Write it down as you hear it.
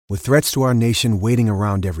With threats to our nation waiting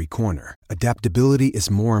around every corner, adaptability is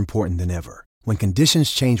more important than ever. When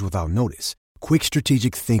conditions change without notice, quick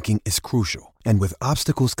strategic thinking is crucial. And with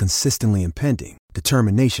obstacles consistently impending,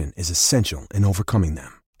 determination is essential in overcoming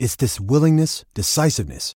them. It's this willingness,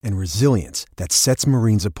 decisiveness, and resilience that sets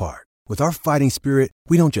Marines apart. With our fighting spirit,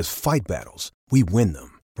 we don't just fight battles, we win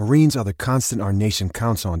them. Marines are the constant our nation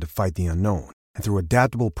counts on to fight the unknown. And through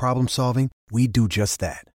adaptable problem solving, we do just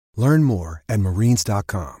that. Learn more at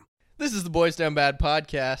marines.com. This is the Boys Down Bad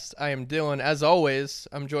podcast. I am Dylan. As always,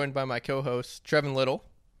 I'm joined by my co-host, Trevin Little.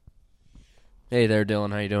 Hey there,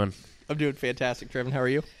 Dylan. How you doing? I'm doing fantastic, Trevin. How are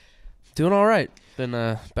you? Doing all right. Been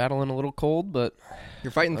battling a little cold, but you're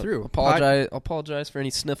fighting through. Apologize for any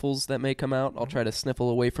sniffles that may come out. I'll try to sniffle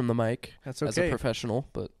away from the mic. That's okay. As a professional,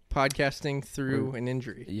 but podcasting through an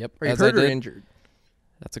injury. Yep. Are you hurt or injured?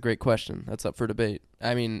 That's a great question. That's up for debate.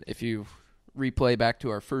 I mean, if you replay back to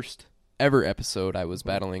our first ever episode, I was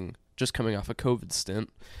battling, just coming off a COVID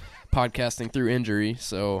stint, podcasting through injury.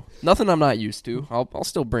 So nothing I'm not used to. I'll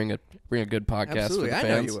still bring a good podcast. Absolutely. For the fans.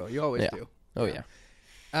 I know you will. You always do. Oh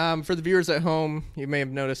yeah. For the viewers at home, you may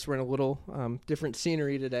have noticed we're in a little different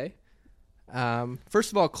scenery today.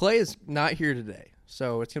 First of all, Clay is not here today,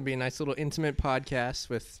 so it's going to be a nice little intimate podcast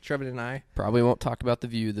with Trevin and I. Probably won't talk about The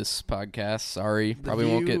View this podcast. Sorry. Probably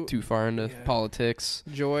won't get too far into politics.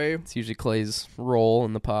 Joy. It's usually Clay's role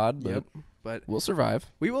in the pod, but, but we'll survive.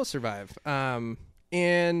 We will survive.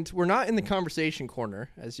 And we're not in the conversation corner,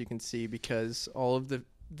 as you can see, because all of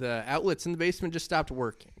the outlets in the basement just stopped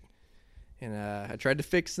working. And I tried to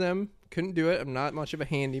fix them. Couldn't do it. I'm not much of a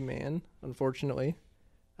handyman, unfortunately.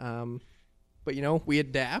 But, we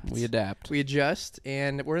adapt. We adjust.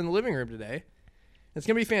 And we're in the living room today. It's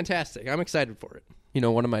going to be fantastic. I'm excited for it.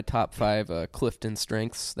 One of my top 5 Clifton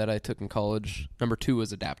strengths that I took in college, number 2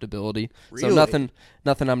 was adaptability. Really? So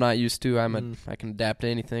nothing I'm not used to. I can adapt to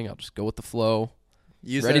anything. I'll just go with the flow.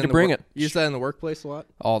 Ready to bring it. Use that in the workplace a lot?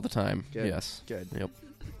 All the time. Good. Yes. Good. Yep.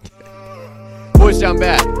 Boys Down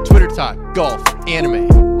Bad, Twitter talk, golf,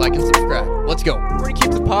 anime. Like and subscribe. Let's go. We're going to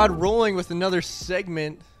keep the pod rolling with another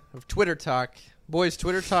segment of Twitter talk. Boys,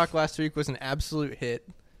 Twitter talk last week was an absolute hit.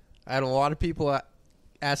 I had a lot of people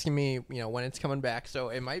asking me, when it's coming back. So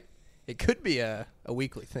it could be a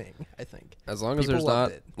weekly thing, I think. As long as there's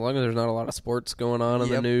not a lot of sports going on in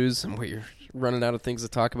the news and we're running out of things to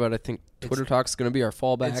talk about, I think Twitter talk's going to be our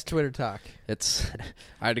fallback. It's Twitter talk.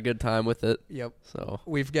 I had a good time with it. Yep. So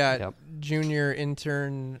we've got junior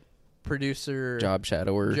intern producer job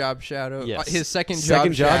shadower. Yes. His second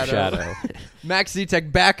job shadow. Max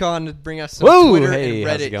Zetek back on to bring us some Twitter and Reddit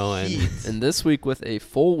how's it going? heat. And this week with a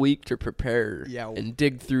full week to prepare and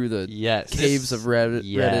dig through the caves of Reddit.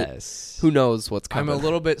 Yes. Who knows what's coming? I'm a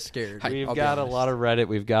little bit scared. We've got a lot of Reddit.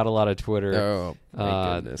 We've got a lot of Twitter. Oh,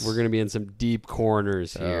 my goodness. We're going to be in some deep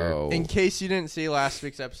corners here. Oh. In case you didn't see last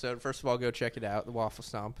week's episode, first of all, go check it out. The Waffle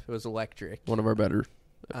Stomp. It was electric. One of our better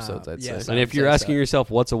episodes, I'd say. And if you're asking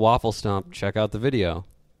yourself, what's a waffle stomp, check out the video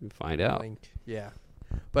and find out. Yeah.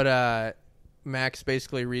 But Max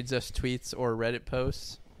basically reads us tweets or Reddit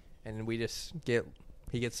posts, and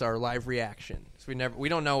he gets our live reaction. So we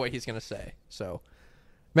don't know what he's going to say. So,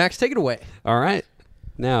 Max, take it away. All right.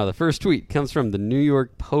 Now, the first tweet comes from the New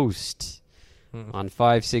York Post on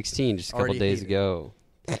 5/16, just a couple days ago.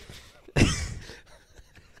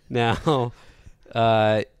 Now,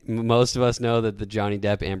 most of us know that the Johnny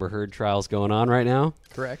Depp Amber Heard trial is going on right now.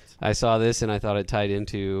 Correct. I saw this and I thought it tied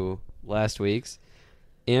into last week's.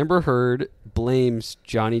 Amber Heard blames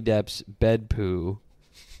Johnny Depp's bed poo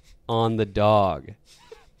on the dog.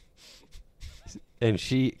 And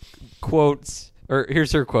she quotes, or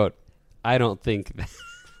here's her quote, I don't think that.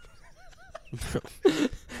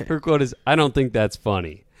 Her quote is, I don't think that's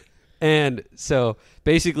funny. And so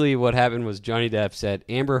basically what happened was Johnny Depp said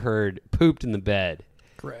Amber Heard pooped in the bed.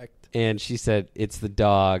 Correct. And she said, it's the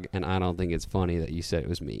dog, and I don't think it's funny that you said it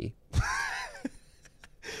was me.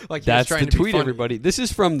 That's the tweet, everybody. This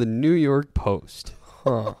is from the New York Post.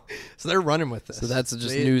 Huh. So they're running with this. So that's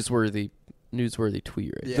just newsworthy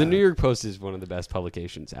tweet right Yeah. The New York Post is one of the best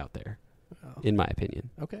publications out there, in my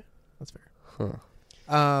opinion. Okay. That's fair.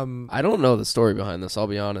 Huh. I don't know the story behind this, I'll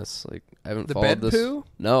be honest. I haven't followed this. The bed poo?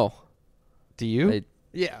 No. Do you?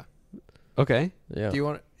 Yeah. Okay. Yeah. Do you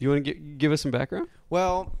want to give us some background?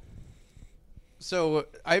 Well, so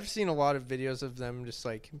I've seen a lot of videos of them just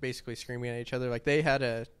basically screaming at each other. They had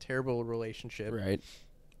a terrible relationship. Right.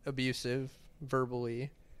 Abusive,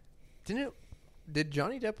 verbally. Did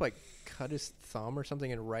Johnny Depp cut his thumb or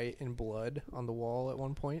something and write in blood on the wall at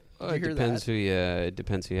one point? Did you hear that? It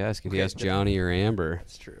depends who you ask. If you ask Johnny or Amber.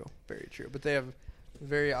 That's true. Very true. But they have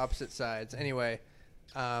very opposite sides. Anyway,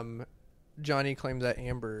 Johnny claimed that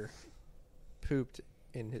Amber pooped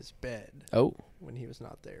in his bed Oh, when he was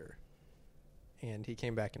not there, and he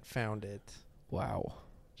came back and found it. wow.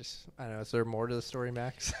 Just, I don't know. Is there more to the story,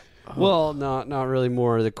 Max? Well, not really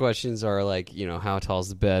more. The questions are like, how tall's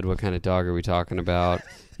the bed? What kind of dog are we talking about?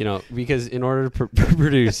 Because in order to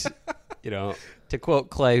produce, to quote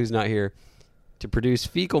Clay, who's not here, to produce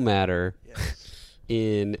fecal matter Yes.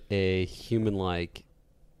 in a human-like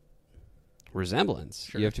resemblance,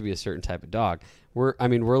 Sure. you have to be a certain type of dog. We're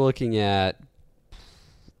looking at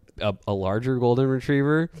a larger golden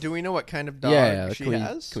retriever. Do we know what kind of dog Yeah, she can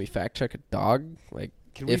has? we fact check a dog? Like,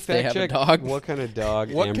 Can we if they fact have a check dog? what kind of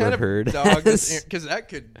dog What Amber kind of Heard dog? has? Because that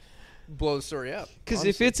could blow the story up. Because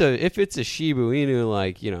if honestly. it's a Shiba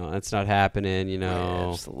Inu, that's not happening. Yeah,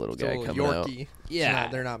 just a little It's a guy little coming out. Yorkie. Yeah.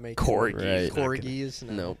 They're not making Corgis. Right. Corgis.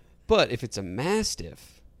 No. Nope. But if it's a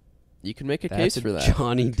Mastiff, You can make a that's case a for that.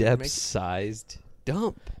 Johnny make- Depp-sized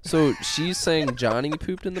dump. So she's saying Johnny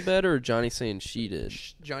pooped in the bed, or Johnny saying she did?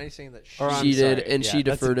 Johnny's saying that Or I'm She did, sorry. and Yeah, she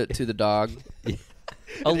that's deferred it to the dog.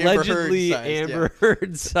 Allegedly Heard-sized, Amber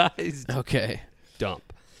Heard-sized Okay.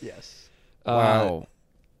 dump. yes. Wow.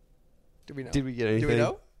 Do we know? Did we get anything? Do we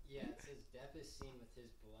know? Yeah, it says Depp is seen with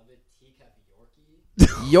his beloved teacup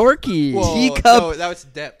Yorkie. Yorkie. Well, Teacup. no, that was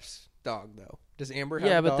Depp's dog, though. Does Amber have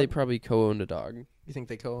Yeah, a but dog? they probably co-owned a dog. You think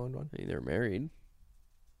they co-owned one? Maybe they're married.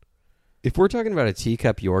 If we're talking about a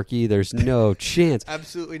teacup Yorkie, there's no chance.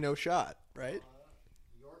 Absolutely no shot, right?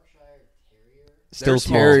 Yorkshire Terrier. Still They're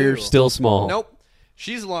small. terriers. Still small. Nope.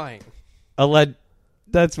 She's lying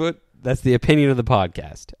That's the opinion of the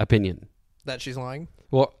podcast. Opinion. that she's lying.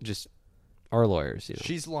 Well, just our lawyers.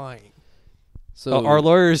 She's lying. So Our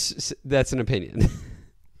lawyers. That's an opinion.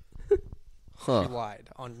 She huh? lied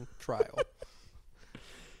on trial.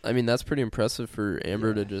 I mean, that's pretty impressive for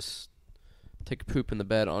Amber to just take a poop in the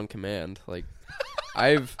bed on command. Like,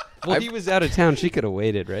 I've He was out of town. She could have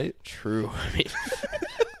waited, right? true. I mean,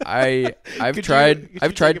 I've Could tried you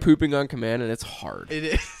I've take tried a- pooping on command, and it's hard. It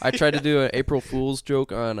is. I tried to do an April Fool's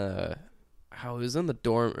joke on how it was in the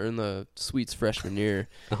dorm or in the suites freshman year.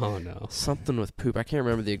 Oh no. Something with poop. I can't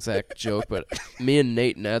remember the exact joke, but me and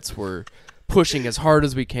Nate Nets were pushing as hard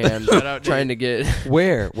as we can, trying to get.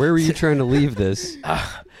 Where were you trying to leave this?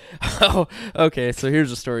 Oh, okay. So here's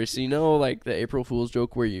the story. So like the April Fool's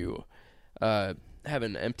joke where you have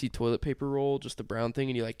an empty toilet paper roll, just the brown thing,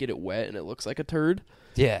 and you like get it wet and it looks like a turd.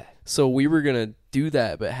 Yeah. So we were gonna do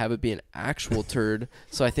that, but have it be an actual turd.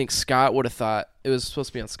 So I think Scott would have thought it was supposed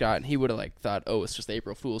to be on Scott, and he would have thought, oh, it's just the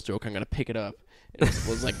April Fool's joke. I'm gonna pick it up. And it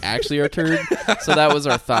was actually our turd. So that was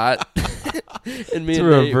our thought. And me It's and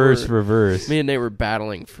Nate reverse. Me and Nate were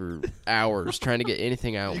battling for hours trying to get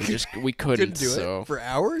anything out. We couldn't. Couldn't do so it for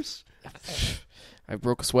hours. I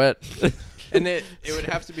broke a sweat. And it would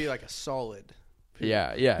have to be like a solid.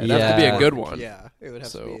 Yeah. It'd have to be a good one. Yeah, it would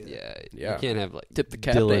have So- to be. Yeah. Yeah. You can't have Tip the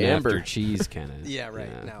cap Dylan to Amber. after cheese kind of. Yeah,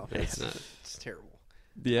 right. No, it's not. It's terrible.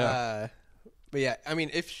 Yeah. But yeah, I mean,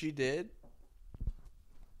 if she did,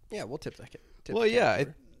 yeah, we'll tip that. Tip Well, the yeah. cap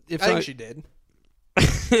to her. If I think she did.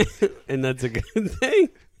 and that's a good thing.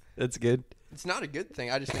 That's good. It's not a good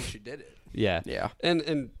thing. I just think she did it. Yeah. Yeah.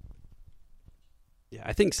 And yeah,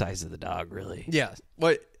 I think size of the dog really. Yeah.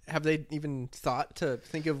 What have they even thought to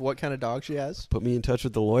think of what kind of dog she has? Put me in touch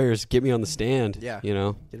with the lawyers. Get me on the stand. Yeah. You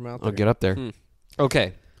know, Get them out there. I'll get up there. Hmm.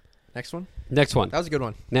 Okay. Next one. Next one. That was a good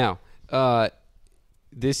one. Now,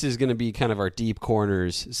 this is going to be kind of our deep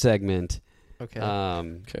corners segment. Okay.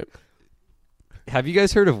 Okay. Have you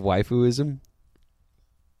guys heard of waifuism?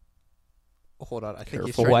 Hold on. I think Careful.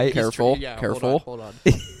 he's trying, White- he's careful, yeah, careful. Hold on.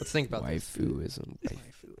 Let's think about this. Waifuism.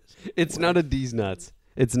 It's not a D's nuts.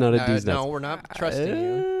 It's not a D's nuts. No, we're not trusting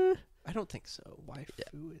you. I don't think so.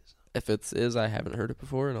 Waifu is. If it's I haven't heard it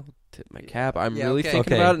before, and I'll tip my cap. I'm Yeah, really okay.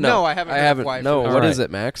 thinking Okay. about it. No, I haven't I heard of haven't. waifu. No, All what is right.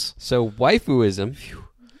 it, Max? So waifuism.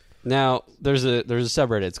 Now there's a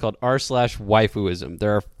subreddit. It's called r/waifuism.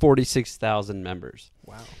 There are 46,000 members.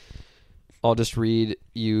 Wow. I'll just read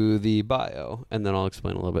you the bio and then I'll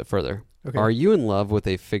explain a little bit further. Okay. Are you in love with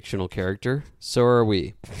a fictional character? So are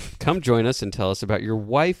we. Come join us and tell us about your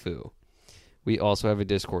waifu. We also have a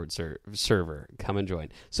Discord server. Come and join.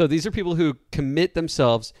 So these are people who commit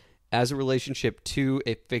themselves as a relationship to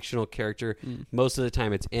a fictional character. Most of the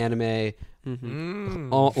time it's anime.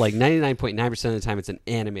 All, like 99.9% of the time it's an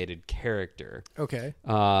animated character. Okay.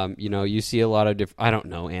 You see a lot of different, I don't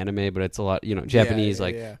know anime, but it's a lot, Japanese,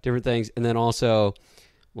 yeah. different things. And then also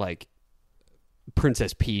like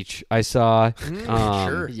Princess Peach I saw.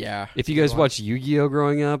 Sure. Yeah. If you guys Good one. watched Yu-Gi-Oh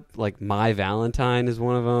growing up, like My Valentine is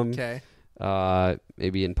one of them. Okay.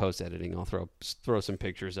 Maybe in post-editing I'll throw some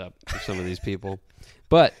pictures up for some of these people.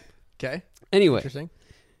 But Okay. anyway, Interesting.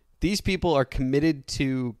 these people are committed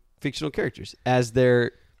to fictional characters as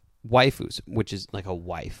their waifus, which is like a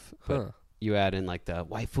wife. But Huh. you add in like the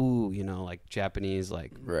waifu, like Japanese,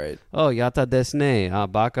 like, Right. oh, yata desu ne,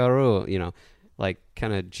 bakaru, like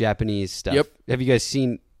kind of Japanese stuff. Yep. Have you guys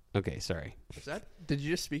seen? Okay, sorry. Did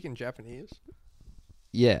you just speak in Japanese?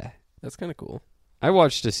 Yeah. That's kind of cool. I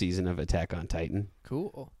watched a season of Attack on Titan.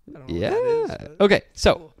 Cool. I don't know Yeah. what that is, but Okay,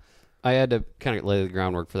 so cool. I had to kind of lay the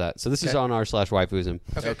groundwork for that. So this is Okay. on r/waifuism.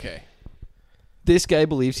 Okay. This guy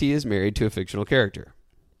believes he is married to a fictional character.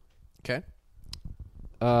 Okay.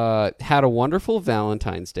 Had a wonderful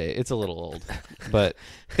Valentine's Day. It's a little old, but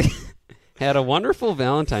had a wonderful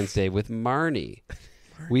Valentine's Day with Marnie.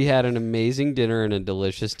 We had an amazing dinner and a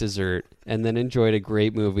delicious dessert, and then enjoyed a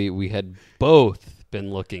great movie we had both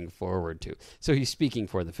been looking forward to. So he's speaking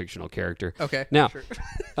for the fictional character. Okay. Now, Sure.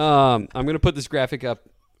 I'm going to put this graphic up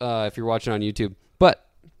if you're watching on YouTube. But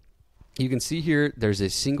you can see here there's a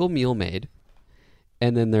single meal made,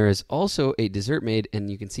 and then there is also a dessert made, and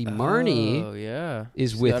you can see Marnie Oh, yeah.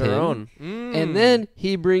 is She's with got him. her own. And then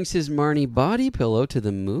he brings his Marnie body pillow to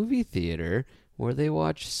the movie theater where they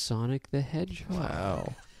watch Sonic the Hedgehog.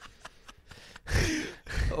 Wow.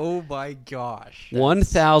 Oh my gosh.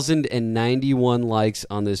 1,091 likes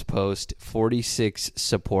on this post, 46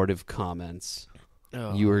 supportive comments.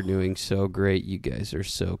 Oh. You are doing so great. You guys are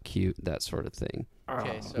so cute. That sort of thing.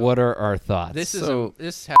 Okay. So What are our thoughts? this is So-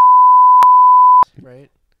 this right?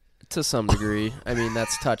 To some degree. I mean,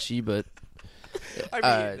 that's touchy, but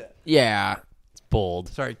I mean, yeah. bold.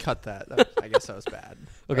 sorry, cut that. I guess that was bad.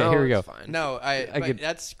 Okay, No, here we go. it's fine. No, but could-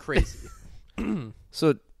 that's crazy.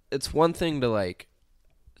 So it's one thing to like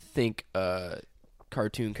think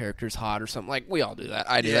cartoon characters hot or something. Like we all do that.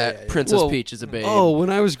 I do Yeah, that. yeah, yeah. Princess Well, Peach is a babe. Oh, when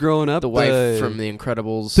I was growing up, the wife from The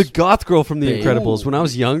Incredibles. the goth girl from The Babe. Incredibles. When I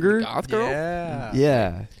was younger, Goth girl. Yeah.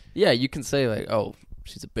 yeah. Yeah, you can say like, oh,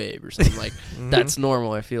 she's a babe or something like that's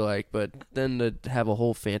normal. I feel like, but then to have a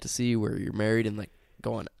whole fantasy where you're married and like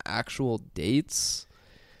go on actual dates,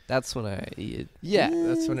 that's when Yeah.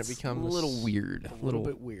 That's when it it's becomes a little weird. A little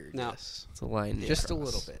bit weird. Now- Yes. It's a line. Just a across.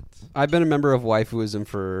 little bit. I've been a member of waifuism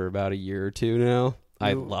for about a year or two now. I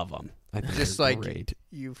You- love them. I think Just they're like great.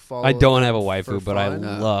 you follow. I don't have a for waifu, but I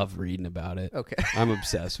fun? love reading about it. Okay. I'm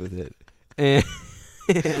obsessed with it. And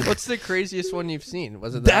What's the craziest one you've seen?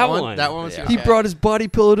 Was it That that one? one. That one was. Yeah. he okay. brought his body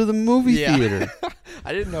pillow to the movie Yeah. theater.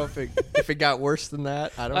 I didn't know if it got worse than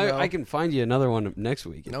that. I don't know. I can find you another one next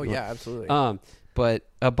week. if No, you want. yeah, absolutely. But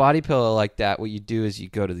a body pillow like that, what you do is you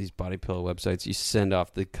go to these body pillow websites, you send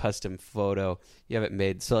off the custom photo, you have it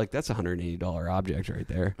made. So like that's a $180 object right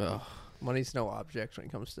there. Ugh. Money's no object when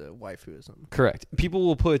it comes to waifuism. Correct. People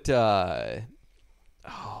will put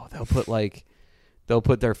they'll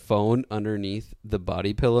put their phone underneath the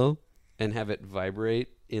body pillow and have it vibrate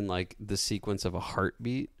in like the sequence of a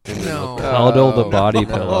heartbeat, and then No. they'll cuddle the Oh, body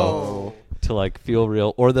no. pillow to like feel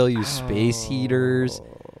real, or they'll use space heaters.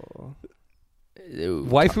 Ew.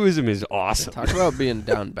 Waifuism is awesome. Talk about being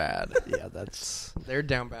down bad. Yeah, they're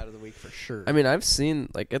down bad of the week for sure. I mean, I've seen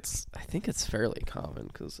like I think it's fairly common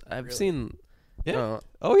because I've Really? seen. Yeah.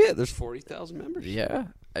 Oh yeah, there's 40,000 members. Yeah.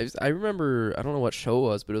 I remember, I don't know what show it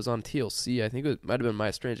was, but it was on TLC. I think it might have been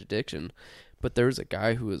My Strange Addiction. But there was a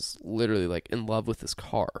guy who was literally like in love with his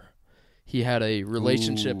car. He had a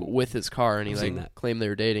relationship Ooh. with his car, and he I've like seen that. claimed they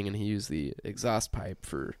were dating, and he used the exhaust pipe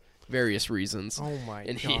for various reasons. oh my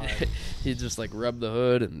And god. he'd just like rub the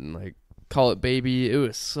hood and like call it baby. It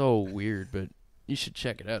was so weird, but you should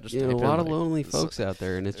check it out. Just You know, a type in, lot of like, lonely so- folks out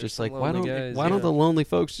there, and it's there's just some like, why lonely don't guys, why don't yeah. the lonely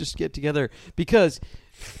folks just get together? Because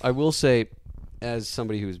I will say, as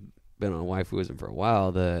somebody who's been on waifuism for a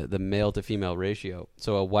while, the male to female ratio.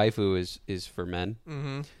 So a waifu is for men,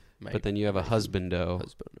 Mm-hmm. but then you have a husbando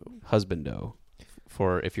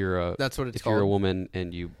for if you're a That's what it's if called. you're a woman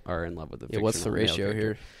and you are in love with a Yeah, what's the fictional male ratio character.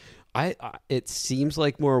 here? I it seems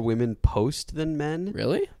like more women post than men.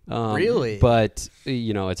 Really? Really? But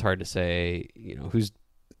it's hard to say.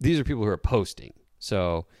 These are people who are posting.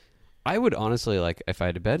 So I would honestly, like, if I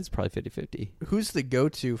had to bet, it's probably 50-50. Who's the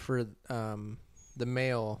go-to for the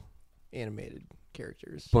male animated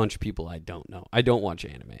characters? Bunch of people I don't know. I don't watch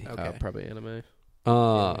anime. Okay. Probably anime.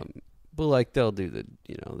 But like they'll do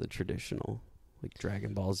the traditional like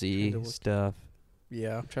Dragon Ball Z Kinda look- stuff.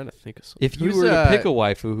 Yeah. I'm trying to think of something. If you Who's, were to pick a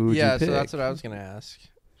waifu, who would Yeah, you pick? so that's what I was gonna ask.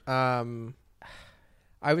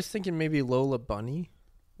 I was thinking maybe Lola Bunny.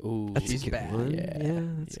 Ooh, That's a she's good bad. one. Yeah. Yeah,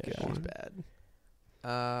 that's Yeah, a good She's one. bad.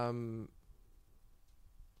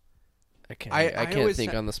 I can't. I I can't always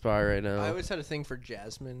think ha- on the spot right now. I always had a thing for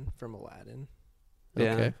Jasmine from Aladdin.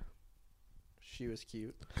 Yeah. Okay. She was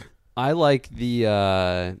cute. I like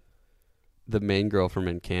the main girl from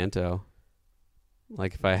Encanto.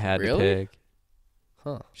 Like if I had to Really? pick.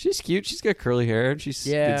 Huh. She's cute. She's got curly hair and she's a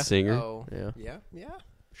Yeah. good singer. Oh, Yeah. yeah.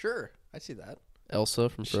 Sure, I see that. Elsa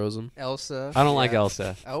from Frozen. Elsa. I don't like yeah.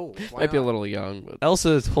 Elsa. Oh, why Might be a not? little young, but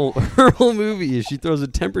Elsa's her whole movie is she throws a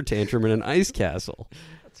temper tantrum in an ice castle.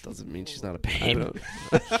 doesn't mean she's not a babe.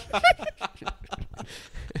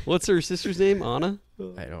 What's her sister's name? Anna?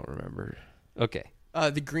 I don't remember. Okay.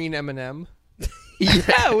 The green M&M.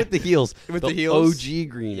 Yeah, with the heels. With the heels? OG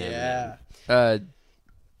green Yeah.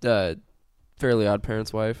 Fairly Odd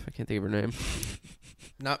Parents' wife. I can't think of her name.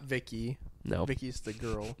 Not Vicky. No. Vicky's the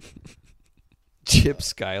girl. Chip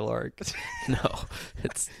Skylark. No.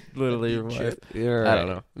 It's literally her wife. Chip. Yeah, all right. I don't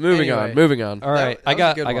know. Moving Anyway. on. All right. That was a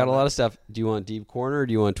I good got one, a lot man. of stuff. Do you want deep corner or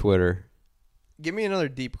do you want Twitter? Give me another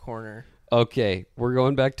deep corner. Okay, we're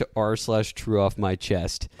going back to r/true off my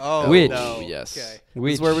chest. Oh, Which- no. Yes. Okay.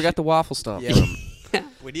 This is where we got the waffle stomp Yeah. from.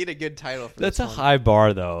 We need a good title for That's this a one. high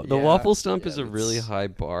bar though. The Yeah. waffle stump is Yeah, a really that's- high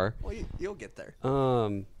bar. Well, you'll get there.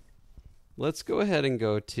 Let's go ahead and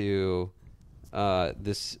go to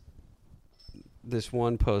this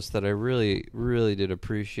one post that I really, really did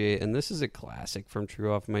appreciate, and this is a classic from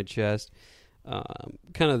True Off My Chest.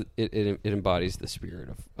 Kind of, it embodies the spirit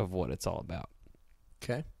of what it's all about.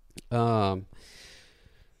 Okay. All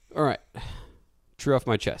right, True Off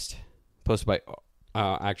My Chest, posted by.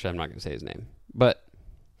 Actually, I'm not going to say his name, but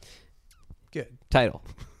Good. title.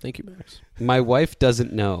 Thank you, Max. My wife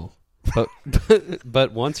doesn't know, but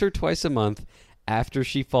but once or twice a month, after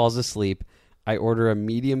she falls asleep, I order a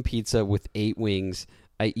medium pizza with 8 wings.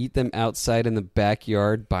 I eat them outside in the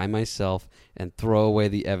backyard by myself and throw away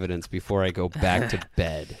the evidence before I go back to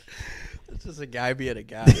bed. This is a guy being a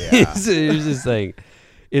guy. So here's this thing.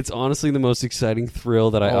 It's honestly the most exciting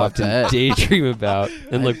thrill that I Oh, I often bet. daydream about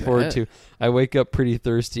and I look forward bet. to. I wake up pretty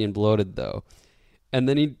thirsty and bloated, though. And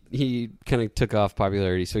then he kind of took off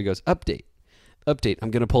popularity, so he goes, Update.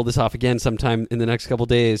 I'm going to pull this off again sometime in the next couple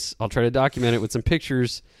days. I'll try to document it with some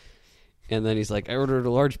pictures. And then he's like, I ordered a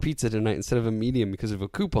large pizza tonight instead of a medium because of a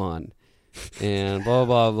coupon. And blah,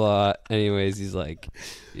 blah, blah. Anyways, he's like,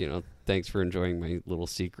 thanks for enjoying my little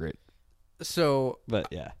secret. So But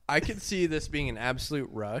yeah. I could see this being an absolute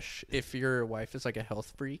rush if your wife is like a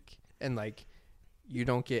health freak and like you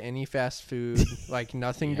don't get any fast food, like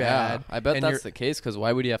nothing bad. I bet and that's you're- the case because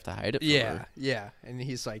why would you have to hide it from her? Yeah. And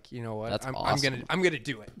he's like, you know what? That's I'm awesome. gonna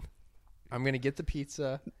do it. I'm gonna get the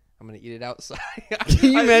pizza. I'm gonna eat it outside.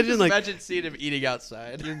 Can you I imagine, just like- imagine seeing him eating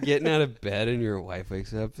outside? You're getting out of bed and your wife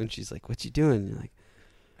wakes up and she's like, "What you doing?" And you're like,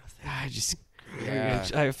 Yeah.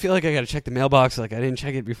 I feel like I got to check the mailbox. Like I didn't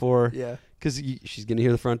check it before Yeah. because she's gonna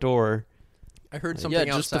hear the front door." I heard something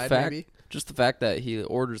just the outside. fact, maybe. just the fact that he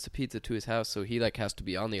orders the pizza to his house, so he like has to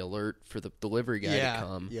be on the alert for the delivery guy to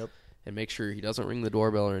come Yep. and make sure he doesn't ring the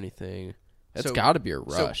doorbell or anything. It's So- got to be a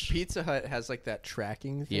rush. So Pizza Hut has like that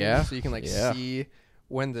tracking thing, Yeah. so you can like Yeah. see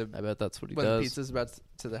when the I bet that's what he when the does. pizza's about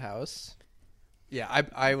to the house. Yeah,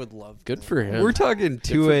 I would love. Good that. for him. We're talking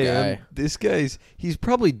 2 for a.m. guy. This he's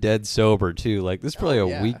probably dead sober too. Like this is probably Oh, a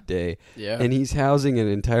yeah. weekday, Yeah. and he's housing an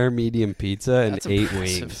entire medium pizza and That's 8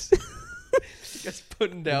 impressive. wings. Just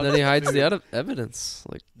putting down. And then he the hides food. the evidence.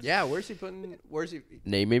 Like, Yeah, where's he putting? Where's he?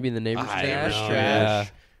 maybe in the neighbor's I don't trash. know, Trash. yeah.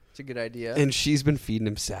 It's a good idea. And she's been feeding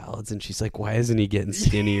him salads, and she's like, "Why isn't he getting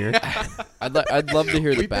skinnier?" I'd love to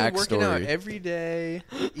hear the We've been working out backstory. every day,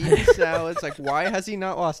 eating salads. Like, why has he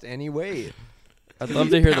not lost any weight? I'd love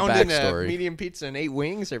to hear the Pounding a backstory. medium pizza and 8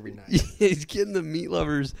 wings every night. He's getting the meat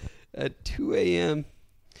lovers at 2 a.m.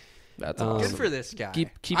 That's Good awesome. Good for this guy.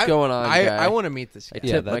 Keep going on, I guy. want to meet this I guy.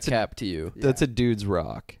 Yeah, tip my that's a- cap to you. Yeah. That's a dude's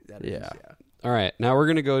rock. That is, Yeah. All right, now we're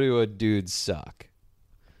gonna go to a dude's suck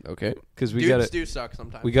Okay. because we Dudes gotta do suck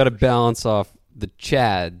sometimes. balance off the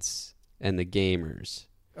Chads and the gamers.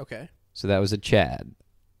 Okay. So that was a Chad,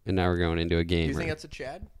 and now we're going into a Do you gamer think that's a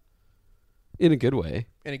Chad? in a good way,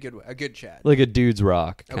 In a good way. A good Chad. like a dude's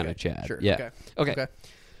rock kind Okay, of Chad. Sure. Yeah. Okay. Okay. Okay.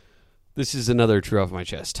 This is another true off my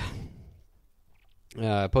chest.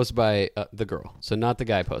 Posted by the girl, so not the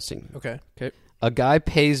guy posting. Okay. A guy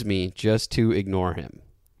pays me just to ignore him.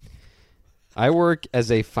 I work as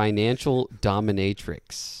a financial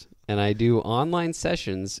dominatrix, and I do online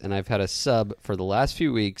sessions, and I've had a sub for the last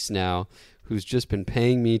few weeks now who's just been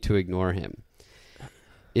paying me to ignore him.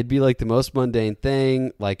 It'd be like the most mundane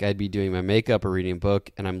thing, like I'd be doing my makeup or reading a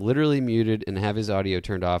book, and I'm literally muted and have his audio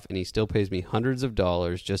turned off, and he still pays me hundreds of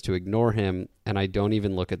dollars just to ignore him, and I don't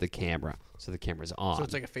even look at the camera. So the camera's on. So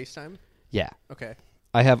it's like a FaceTime? Yeah. Okay.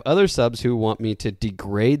 I have other subs who want me to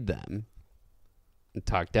degrade them and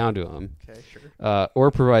talk down to them, Okay, sure.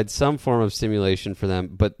 or provide some form of stimulation for them,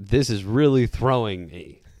 but this is really throwing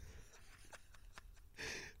me.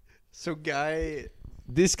 So guy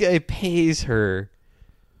This guy pays her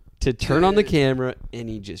to turn on the camera, and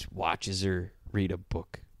he just watches her read a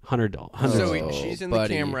book. $100. So Oh, she's in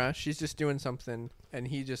buddy. the camera. She's just doing something, and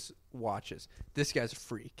he just watches. This guy's a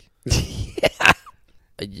freak.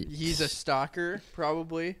 He's a stalker,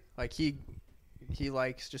 probably. Like he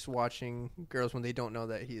likes just watching girls when they don't know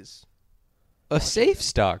that he's A safe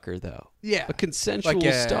stalker, though. yeah, A consensual like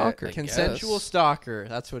a stalker. consensual guess. stalker.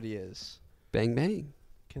 That's what he is. Bang, bang.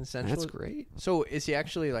 Consensual. That's great. So is he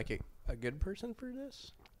actually like a good person for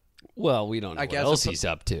this? Well, we don't know I what guess else if- he's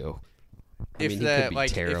up to. I If mean, the he could be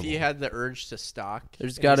like terrible. if he had the urge to stalk,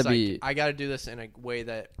 There's and gotta he's like, be- I got to do this in a way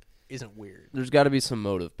that isn't weird. There's got to be some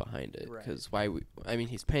motive behind it. Right. Because I mean,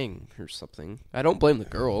 he's paying her something. I don't blame the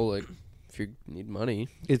girl. Like, if you need money,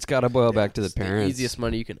 It's got to boil back to the it's parents. the easiest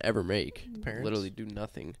money you can ever make. Parents? Literally do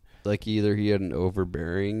nothing. Like either he had an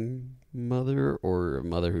overbearing mother or a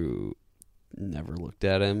mother who never looked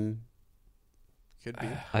at him. Could be.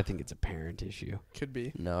 I think it's a parent issue. Could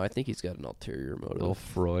be. No, I think he's got an ulterior motive. Little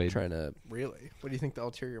Freud. Trying to, Really? What do you think the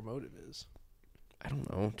ulterior motive is? I don't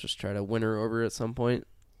know, just try to win her over at some point.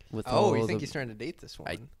 With Oh, all you the- think he's trying to date this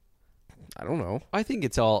one? I don't know. I think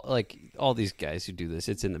it's all like all these guys who do this.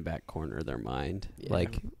 It's in the back corner of their mind. Yeah.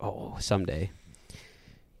 Like, oh, someday.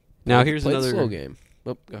 Now here's Play the another slow game.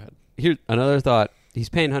 Oh, go ahead. Here's another thought. He's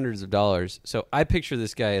paying hundreds of dollars. So I picture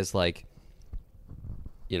this guy as like,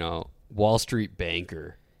 Wall Street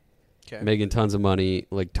banker, Okay. making tons of money,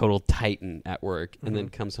 like total titan at work, and then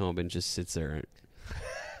comes home and just sits there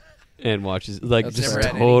and watches, like That's just never a at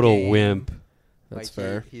any total game. wimp. That's Like,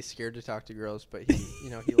 fair. He's scared to talk to girls, but he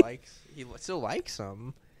still likes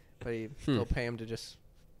them, but they'll pay him to just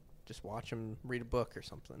watch him read a book or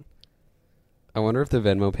something. I wonder if the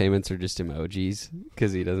Venmo payments are just emojis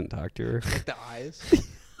because he doesn't talk to her. Like the eyes.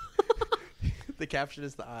 The caption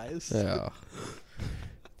is the eyes. Yeah.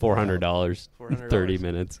 $400, $400. 30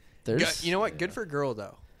 minutes. There's, You know what? Good for girl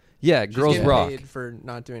though. Yeah, She's girls getting rock. paid for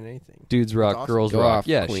not doing anything. Dudes rock, awesome. girls Go rock. off,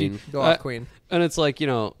 Yeah, queen. Go off, queen. and it's like,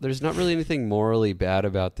 there's not really anything morally bad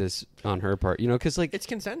about this on her part, because like It's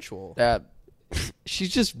consensual. that.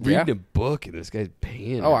 she's just reading Yeah. a book and this guy's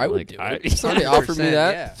paying. Oh, her. I would like, do it. If somebody offered me 100%,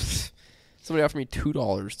 that. yeah. Somebody offered me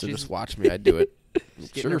 $2 to She's- just watch me. I'd do it.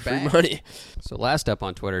 getting Sure, her free back. money. So last up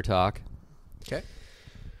on Twitter Talk, Okay.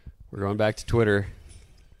 we're going back to Twitter.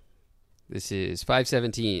 This is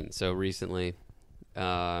 5/17, so recently.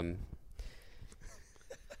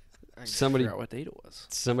 Somebody- Figure out what date it was.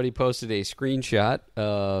 Somebody posted a screenshot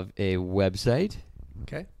of a website,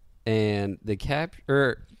 Okay. and the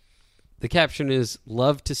caption is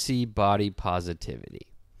 "Love to see body positivity."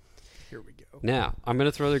 Here we go. Now, I'm going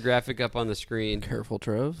to throw the graphic up on the screen. Careful,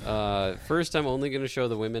 Trev. First, I'm only going to show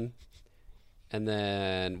the women, and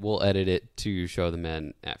then we'll edit it to show the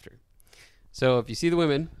men after. So, if you see the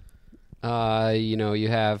women, you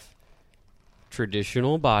have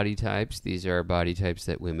traditional body types. These are body types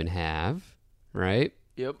that women have, right?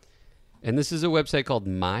 Yep. And this is a website called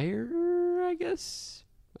Meyer, I guess.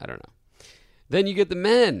 I don't know. Then you get the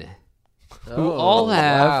men, who all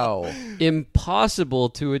have Wow. impossible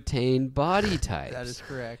to attain body types. That is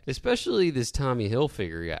correct. Especially this Tommy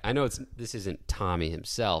Hilfiger guy. I know this isn't Tommy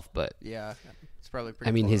himself, but Yeah. It's probably pretty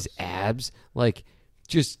I mean his close. abs, like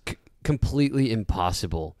just completely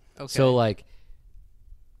impossible. Okay. So like,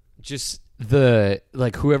 just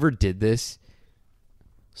whoever did this,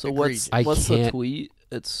 So Agreed. what's the can't- tweet?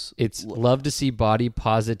 It's love to see body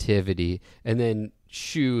positivity, and then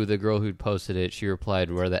Shu, the girl who'd posted it, she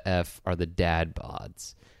replied, "Where the F are the dad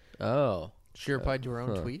bods?" Oh. She replied to her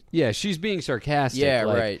own Huh. tweet. Yeah, she's being sarcastic. Yeah,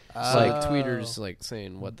 like, right. Oh. Like tweeters like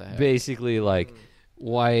saying what the heck. Basically, like,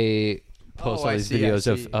 why post Oh, all I these see, I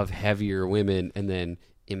videos see. of heavier women and then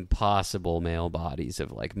impossible male bodies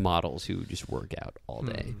of like models who just work out all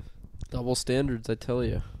day? Double standards, I tell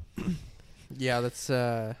you. Yeah, that's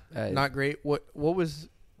not great. What was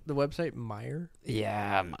the website? Meyer?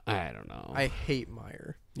 Yeah, I don't know. I hate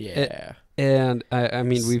Meyer. Yeah. and I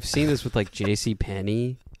mean, we've seen this with like J.C.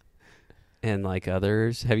 Penney and like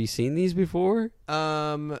others. Have you seen these before?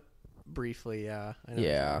 Briefly, yeah. I know what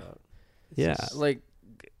you're Yeah. talking about. Yeah. Like,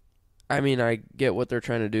 I mean, I get what they're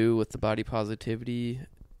trying to do with the body positivity,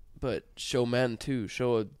 but show men too.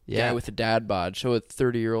 Show a Yeah. guy with a dad bod. Show a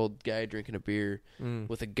 30-year-old guy drinking a beer Mm.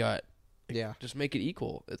 with a gut. Yeah. Just make it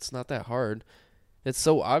equal. It's not that hard. It's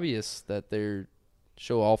so obvious that they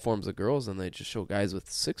show all forms of girls and they just show guys with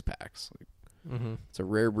six packs. Like, Mm-hmm. it's a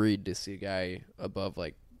rare breed to see a guy above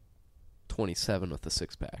like 27 with a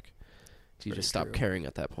six pack. You Very just stop true. caring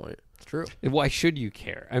at that point. It's true. Why should you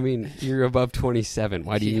care? I mean, you're above 27.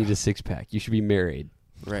 Why do you Yeah. need a six pack? You should be married.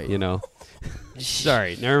 Right. You know.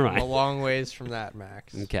 Sorry, never I'm a mind. long ways from that,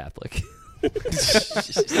 Max. I'm Catholic.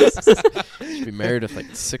 Should be married with like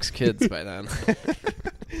 6 kids by then.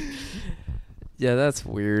 Yeah, that's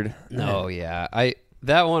weird. No, yeah.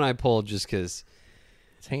 That one I pulled just because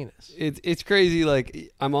It's heinous. it's crazy.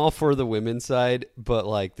 Like, I'm all for the women's side, but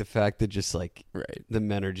like the fact that just like Right. the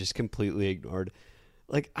men are just completely ignored.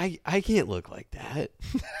 Like, I can't look like that.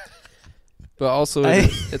 But also,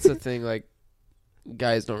 it's a thing, like,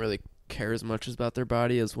 guys don't really care as much about their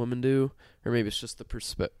body as women do. Or maybe it's just the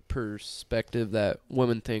perspective that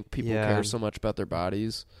women think people Yeah. care so much about their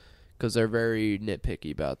bodies. Because they're very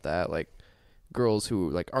nitpicky about that. Like, girls who,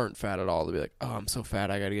 like, aren't fat at all, they'll be like, oh, I'm so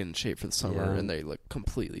fat, I gotta get in shape for the summer. Yeah. And they look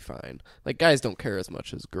completely fine. Like, guys don't care as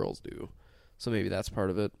much as girls do. So maybe that's part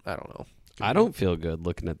of it. I don't know. I don't feel good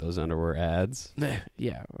looking at those underwear ads,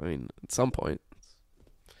 Yeah, I mean, at some point.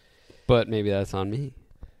 but maybe that's on me.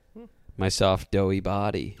 My soft, doughy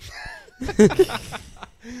body.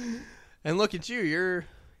 And look at you. You're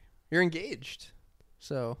engaged.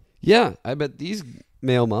 So Yeah, I bet these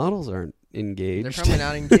male models aren't engaged. they're probably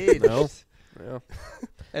not engaged. No. Yeah.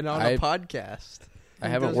 And on I- a podcast. I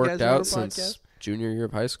haven't Those worked guys are on a out since podcast? junior year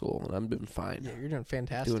of high school, and I've been fine. Yeah, you're doing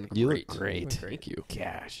fantastic. Doing You great. look great. Thank you.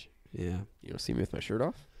 Gosh. Yeah. You want to see me with my shirt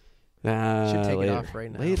off? Should take it Later. off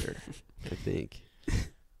right now. Later, I think.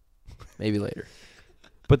 Maybe later.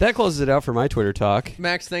 But that closes it out for my Twitter talk.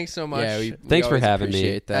 Max, thanks so much. Yeah, we Thanks for always having me.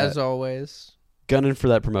 appreciate that. As always, Gunning for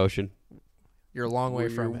that promotion. you're a long way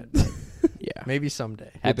We're- from it. Yeah. Maybe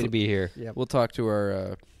someday. Happy to be here. Yeah. We'll talk to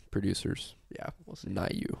our producers, Yeah, we'll see.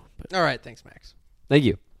 not you. But All right, thanks, Max. Thank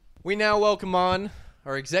you. We now welcome on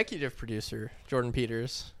our executive producer, Jordan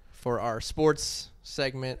Peters, for our sports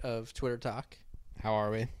segment of Twitter Talk. How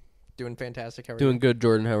are we? Doing fantastic. How are doing you? good,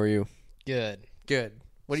 Jordan. How are you? Good. Good.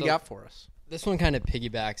 What do you So- got for us? This one kind of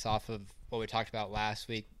piggybacks off of what we talked about last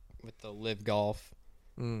week with the Live Golf.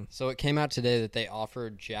 So it came out today that they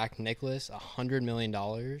offered Jack Nicklaus $100 million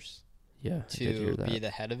Yeah, I did hear to be that. the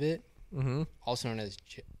head of it, Mm-hmm. also known as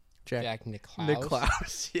Jack Jack Nicklaus.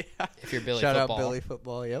 Nicklaus. Yeah. If you're Billy Shout Football. out Billy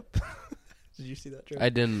Football. Yep. Did you see that joke? I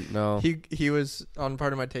didn't know. He was on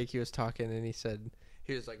part of my take. He was talking and he said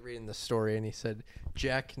he was like reading the story and he said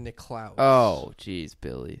Jack Nicklaus. Oh, geez,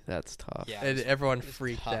 Billy, that's tough. Yeah. And everyone It's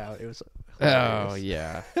freaked tough. out. It was Oh, hilarious.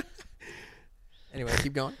 yeah. Anyway,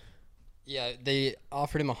 keep going. Yeah, they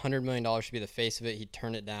offered him $100 million to be the face of it. He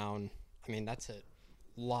turned it down. I mean, that's a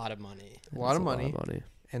lot of money. A lot of money,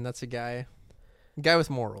 and that's a guy with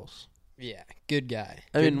morals. Yeah, good guy.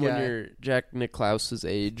 I Good mean, when guy. you're Jack Nicklaus's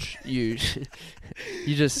age, you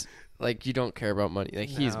you just like you don't care about money. Like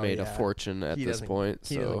he's No, made a yeah. fortune at He this doesn't- point,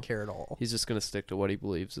 He so doesn't care at all. he's just gonna stick to what he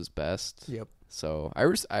believes is best. Yep. So I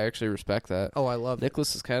actually respect that. Oh, I love it.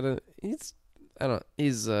 Nicholas is kind of he's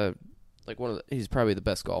like he's probably the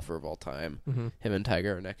best golfer of all time. Mm-hmm. Him and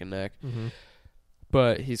Tiger are neck and neck, Mm-hmm.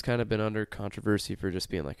 but he's kind of been under controversy for just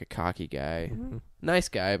being like a cocky guy. Mm-hmm. Nice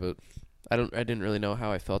guy, but I didn't really know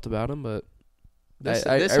how I felt about him, but This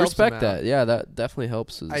I helps him respect out. that. Yeah, that definitely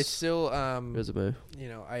helps his I still resume. you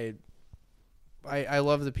know, I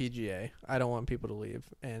love the PGA. I don't want people to leave,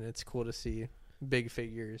 and it's cool to see big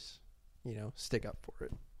figures, you know, stick up for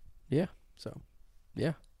it. Yeah. So,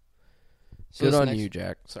 Yeah. So Good this on next- you,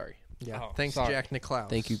 Jack. Sorry. yeah. Oh, Thanks, sorry. Jack Nicklaus.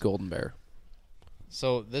 Thank you, Golden Bear.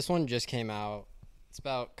 So this one just came out. It's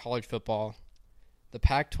about college football. The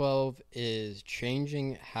Pac-12 is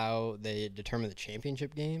changing how they determine the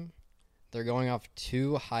championship game. They're going off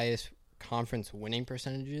 2 highest conference winning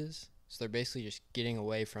percentages. So they're basically just getting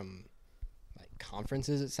away from like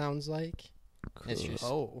conferences, it sounds like. It's just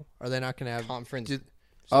Oh, are they not going to have? conference. did-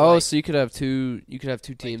 Oh, like- so you could have two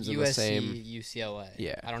like teams in USC, the same. UCLA.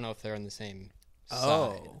 Yeah. I don't know if they're on the same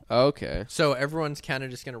side. Oh, Okay. so everyone's kind of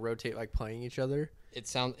just going to rotate, like playing each other. It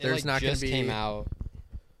sounds. It There's like not gonna just be- came out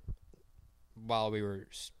while we were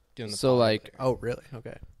doing the. So, pod like- there. Oh, really?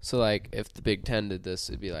 Okay. So like if the Big Ten did this,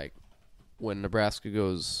 it'd be like when Nebraska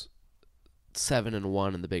goes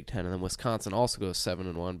 7-1 in the Big Ten, and then Wisconsin also goes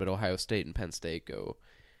 7-1, but Ohio State and Penn State go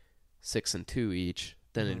 6-2 each.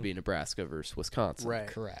 Then it'd be Nebraska versus Wisconsin, Right.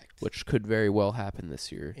 correct. which could very well happen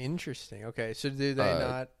this year. Interesting. Okay, so do they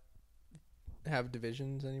not have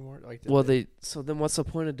divisions anymore? Like, Well, so then what's the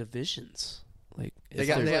point of divisions? Like they if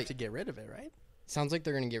got there's, they have like- to get rid of it, right? Sounds like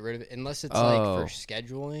they're gonna get rid of it unless it's Oh. like for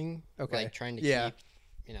scheduling. Okay. Like trying to Yeah.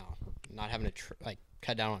 keep, not having to like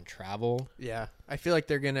cut down on travel. Yeah, I feel like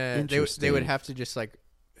they're gonna. They would Interesting. have to just like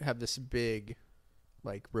have this big,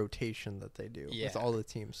 like rotation that they do with Yeah. all the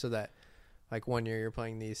teams, so that like one year you're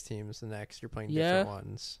playing these teams, the next you're playing Yeah. different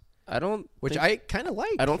ones, I don't which think- I kind of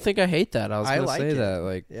like. I don't think I hate that. I was I gonna like say it. that.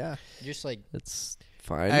 Like Yeah, Just like it's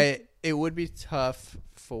fine. it would be tough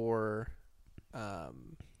for,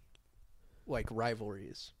 like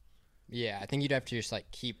rivalries. I think you'd have to just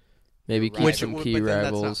like keep Maybe Your keep Which, some but key then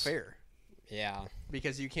rivals. that's not fair Yeah.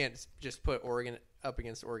 because you can't just put Oregon up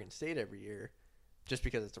against Oregon State every year just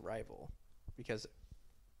because it's a rival. Because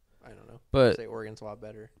I don't know. But say Oregon's a lot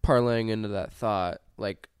better. parlaying into that thought,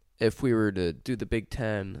 like if we were to do the Big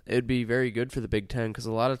Ten, it'd be very good for the Big Ten because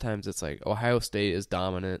a lot of times it's like Ohio State is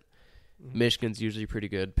dominant, Mm-hmm. Michigan's usually pretty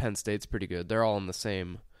good, Penn State's pretty good. They're all in the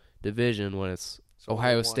same division. When it's So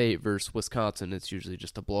Ohio only one. State versus Wisconsin, it's usually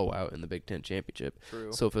just a blowout in the Big Ten championship.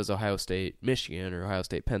 True. So if it was Ohio State Michigan or Ohio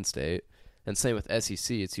State Penn State, and same with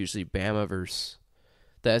SEC, it's usually Bama versus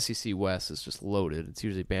the SEC West is just loaded. It's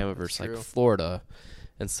usually Bama versus true. like Florida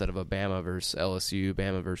instead of a Bama versus LSU,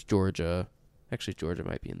 Bama versus Georgia. Actually, Georgia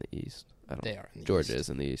might be in the East. I don't They know. are in the Georgia East. is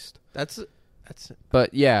in the East. That's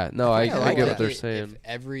But yeah, no, I, think I I like get that. what they're If saying.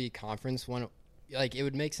 every conference won, like it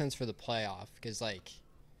would make sense for the playoff because like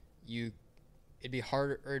it'd be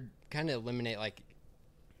harder or kind of eliminate like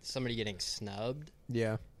somebody getting snubbed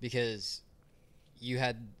yeah. because you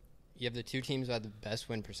have the two teams who have the best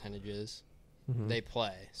win percentages. Mm-hmm. They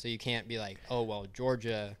play, so you can't be like, oh well,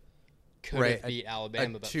 Georgia could Right, have beat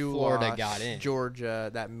Alabama, but two-loss Florida got in.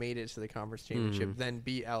 Georgia that made it to the conference championship, then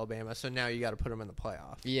beat Alabama. So now you got to put them in the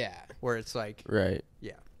playoff. Yeah, Where it's like, Right.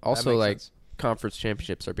 yeah. Also, that makes like sense. conference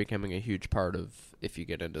championships are becoming a huge part of if you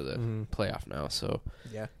get into the playoff now. So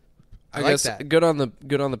Yeah. I, I like guess that. good on the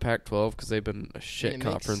Pac-12 because they've been a shit it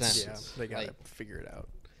makes conference. sense. Yeah, they got to Like- figure it out.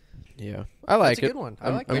 Yeah, I like That's a it. good one. I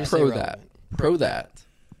I'm, like I'm that. Stay pro that. relevant. Pro that.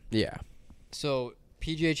 Yeah. So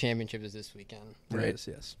PGA Championship is this weekend. Right.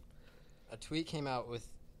 Yes. A tweet came out with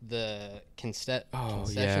the concession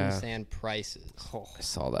yeah. stand prices. I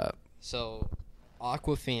saw that. So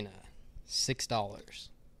Aquafina, $6.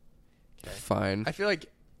 Fine. I feel like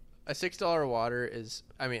a $6 water is,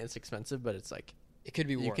 I mean, it's expensive, but it's like, It could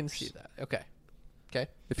be worse. you can see that. Okay. Okay.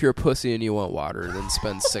 If you're a pussy and you want water, then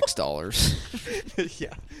spend $6.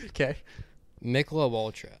 yeah. Okay. Michelob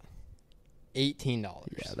Ultra, $18.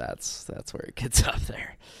 Yeah, that's where it gets up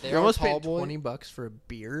there. They You're are almost tall paying boy. $20 for a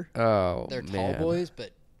beer. Oh, They're man. tall boys,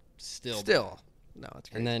 but still. No, it's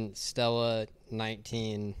great. And then Stella,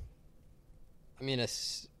 19. I mean, a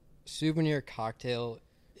souvenir cocktail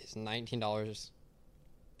is $19,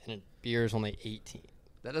 and a beer is only 18.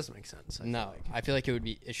 that doesn't make sense. I feel No, like. I feel like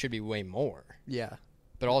it should be way more. Yeah.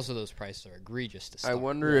 But also, those prices are egregious to I start.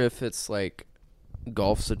 wonder if it's like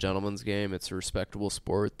golf's a gentleman's game. It's a respectable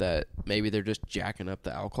sport that maybe they're just jacking up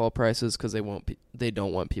the alcohol prices because they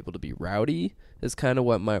don't want people to be rowdy. Is kind of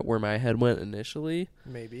where my head went initially.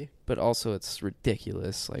 Maybe. But also, it's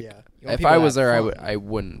ridiculous. Like, Yeah. You want if people I to was have there, fun. I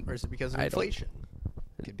wouldn't. Or is it because of I don't- inflation?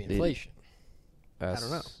 Could be inflation. I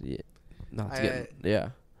don't know. Yeah, not to I- get. Yeah.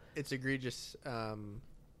 It's egregious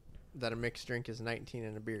that a mixed drink is 19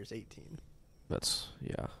 and a beer is 18. That's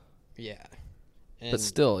yeah. Yeah. And But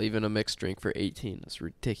still, even a mixed drink for 18 is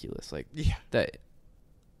ridiculous. Like Yeah. that,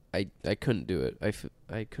 I couldn't do it.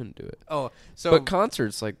 I couldn't do it. Oh, so but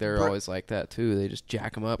concerts, like they're Bro- always like that too. They just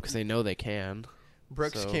jack them up because they know they can.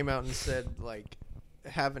 Brooks so- came out and said, like,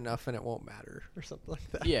 have enough and it won't matter or something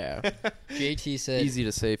like that. Yeah, JT said easy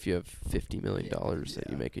to say if you have $50 million that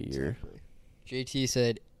you make a year. Exactly. JT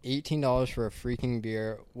said $18 for a freaking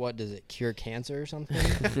beer. What does it cure cancer or something?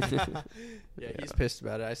 Yeah, he's pissed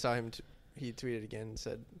about it. I saw him. He tweeted again and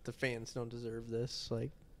said the fans don't deserve this.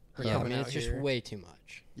 Like, we're yeah, I coming mean out it's just here. way too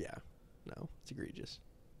much. Yeah, no, it's egregious.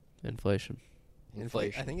 Inflation.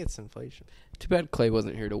 Inflation. I think it's inflation. Too bad Clay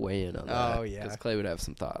wasn't here to weigh in on that. Oh, yeah. because Clay would have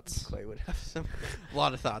some thoughts. Clay would have a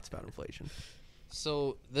lot of thoughts about inflation.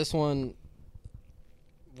 So this one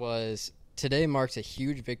was today marks a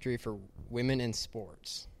huge victory for women in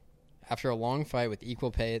sports. After a long fight with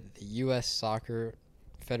equal pay, the U.S. Soccer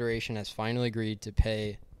Federation has finally agreed to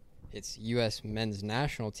pay its U.S. men's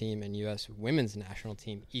national team and U.S. women's national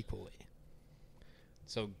team equally.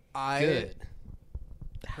 So good.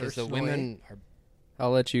 Because the personally- women are.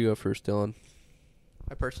 I'll let you go first, Dylan.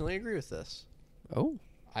 I personally agree with this. Oh,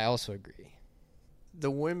 I also agree. The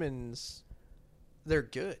women's, they're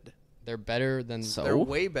good. They're better than So? They're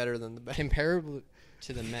way better than the men's. comparable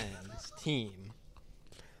to the men's team.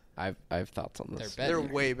 I've thoughts on this. They're They're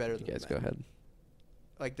better. way better You than guys the go men. ahead.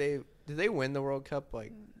 Like did they win the World Cup?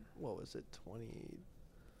 Like, what was it,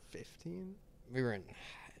 2015? We were in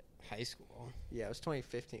high school. Yeah, it was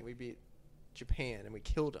 2015. We beat Japan and we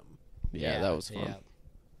killed them. Yeah, that was fun. Yeah.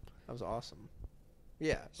 That was awesome.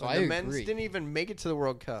 Yeah. So like, I the men's agree. didn't even make it to the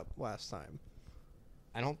World Cup last time.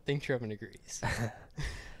 I don't think Trevin agrees.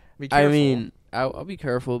 Be I careful. mean, I'll be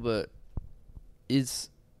careful, but it's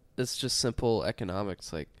just simple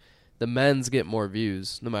economics. Like the men's get more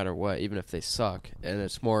views no matter what, even if they suck, and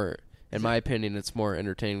it's more, in my opinion, it's more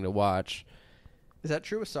entertaining to watch. is that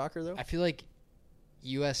true with soccer though? I feel like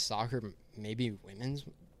U.S. soccer, maybe women's.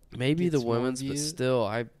 Maybe the gets more women's, but views. still,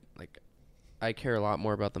 I care a lot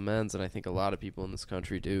more about the men's, and I think a lot of people in this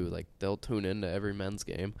country do. Like, they'll tune into every men's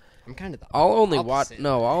game. I'm kind of the I'll only watch. opposite.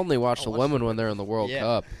 No, I'll only watch I'll the watch women the when they're in the World Yeah.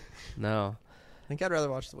 Cup. No, I think I'd rather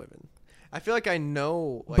watch the women. I feel like I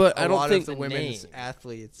know, like, But a I don't lot think of the the women's names.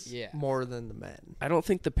 athletes Yeah. more than the men. I don't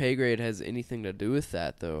think the pay grade has anything to do with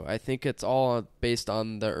that, though. I think it's all based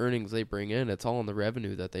on the earnings they bring in. It's all on the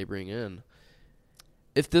revenue that they bring in.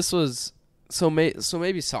 If this was so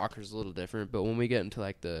maybe soccer's a little different, but when we get into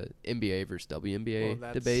like the NBA versus WNBA Well,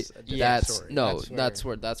 that's debate, a different that's story. no, That's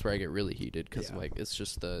that's where I get really heated because Yeah. like it's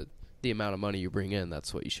just the amount of money you bring in.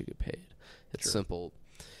 That's what you should get paid. It's True.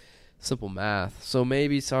 simple math. So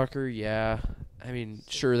maybe soccer, yeah. I mean,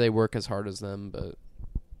 sure they work as hard as them, but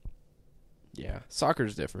yeah,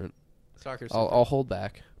 soccer's different. Soccer's I'll hold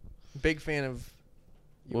back. big fan of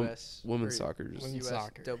Wom- U.S. women's or soccer, Women's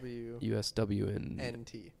soccer. USW and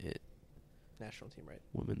USWNT it- national team, right?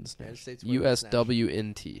 women's United national States women's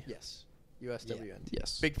USWNT. Yes, USWNT.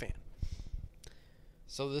 Yes. Big fan.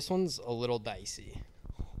 So this one's a little dicey.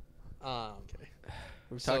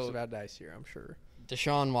 We've So- talked about dice here, I'm sure.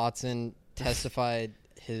 Deshaun Watson testified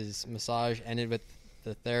his massage ended with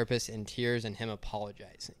the therapist in tears and him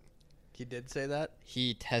apologizing. He did say that.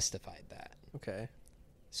 He testified that. Okay.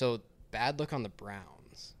 So bad look on the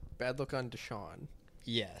Browns. Bad look on Deshaun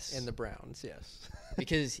Yes. and the Browns. Yes.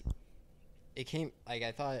 because it came like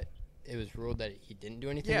I thought it was ruled that he didn't do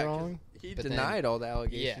anything Yeah, 'cause wrong, he but then- denied all the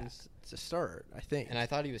allegations to start, I think. and I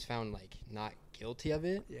thought he was found like not guilty of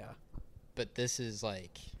it. yeah. But this is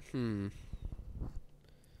like I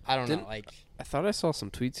I don't Didn't- know. Like thought I saw some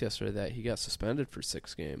tweets yesterday that he got suspended for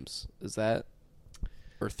 6 games. Is that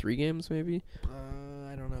or 3 games maybe?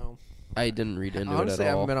 I don't know. I didn't read into Honestly, it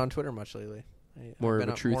I at all. haven't been on Twitter much lately. I've More of been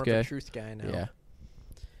a truth more guy? Of a truth guy now. Yeah.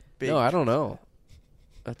 Big No, I don't truth know. guy.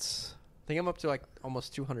 That's I think I'm up to like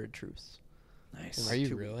almost 200 truths. nice. Are you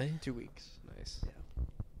 2 really? 2 weeks. Nice.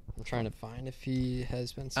 I'm trying to find if he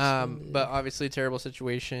has been suspended. But obviously, terrible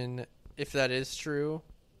situation. If that is true,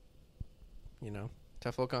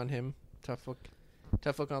 tough look on him. Tough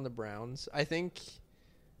look on the Browns. I think.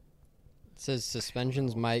 It says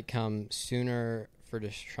suspensions might come sooner for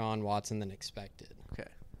Deshaun Watson than expected. Okay.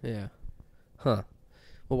 Yeah. Huh.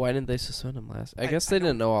 Well, why didn't they suspend him last? I I- guess I they don't-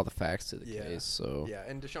 didn't know all the facts to the Yeah. case, so Yeah,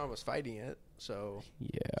 and Deshaun was fighting it, so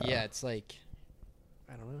Yeah, it's like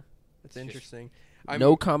I don't know. It's just- interesting.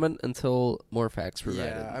 no comment until more facts provided.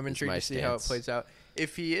 Yeah, I'm is intrigued my to see how it stance. plays out.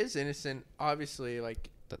 If he is innocent, obviously, like,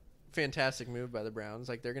 That- fantastic move by the Browns.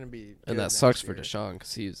 Like, they're going to be good And that next sucks for year. Deshaun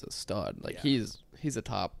because he's a stud. Like Yeah. he's a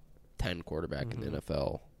top 10 quarterback in Mhm. the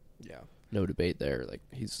NFL. Yeah, No debate there. Like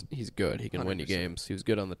he's good. He can win you 100%. games. He was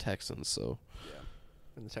good on the Texans, so yeah.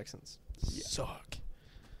 And the Texans suck.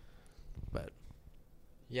 But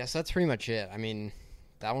yes, that's pretty much it. I mean,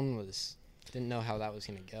 that one was didn't know how that was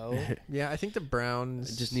gonna go. yeah, I think the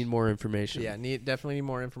Browns I just need more information. Yeah, definitely need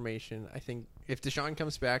more information. I think if Deshaun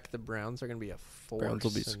comes back, the Browns are going to be a force. Browns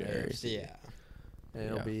will be in the scary. AFC. Yeah, And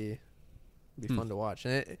it'll Yeah. be Hmm. fun to watch.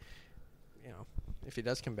 And if he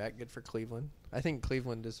does come back, good for Cleveland. I think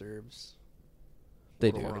Cleveland deserves They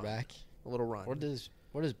little do. run. quarterback. a little run. What does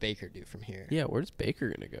Baker do from here? Yeah, where's Baker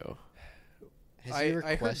gonna go? Has he I heard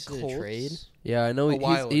requested a trade? Colts. Yeah, I know A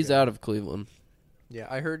while he's ago. out of Cleveland. Yeah,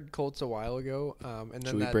 I heard Colts a while ago. And then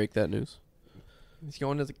Should we break that news? he's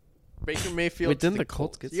going to the Baker Mayfield. Wait, to didn't the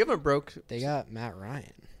Colts get You haven't broke. They got Matt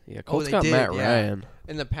Ryan. Yeah, Colts they got did, Matt yeah. Ryan.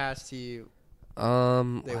 In the past, he They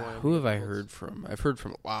wanted Who to have get I Colts. heard from? I've heard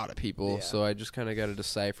from a lot of people, Yeah. so I just kind of got to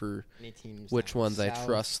decipher Any teams? which down ones I south?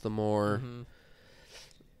 trust the more. Mhm.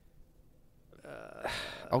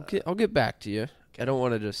 I'll get back to you. I don't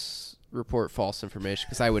want to just report false information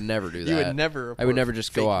because I would never do that. You would never. I would report never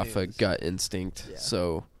just go fake off a news. gut instinct. Yeah.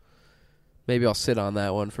 So maybe I'll sit on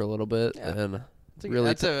that one for a little bit, Yeah. and That's a- really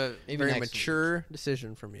that's a Maybe very next mature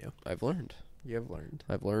decision from you. I've learned. You have learned.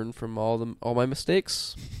 I've learned from all my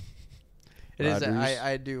mistakes. It is. Rodgers.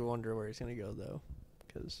 I do wonder where he's going to go though,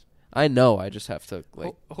 because I know. I just have to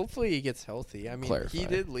like. hopefully he gets healthy. I mean, he clarify.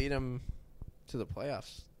 did lead him to the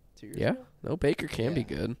playoffs 2 years Yeah. ago. No, Baker can be Yeah.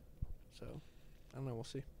 good. So I don't know. We'll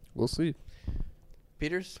see. We'll see.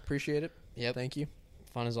 Peters, appreciate it. Yep. Thank you.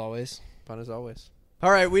 Fun as always. Fun as always.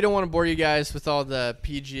 All right, we don't want to bore you guys with all the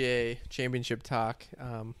PGA Championship talk,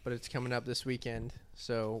 but it's coming up this weekend.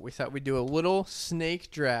 So we thought we'd do a little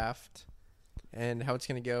snake draft. And how it's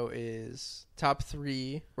going to go is top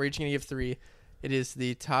 3. We're each going to give 3. It is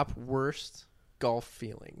the top worst golf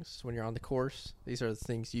feelings when you're on the course. These are the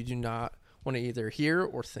things you do not want to either hear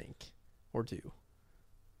or think or do.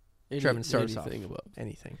 Trevin, start us off. Anything above.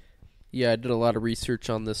 Anything. Yeah, I did a lot of research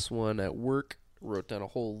on this one at work. wrote down a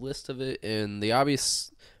whole list of it, and the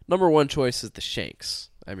obvious number one choice is the shanks.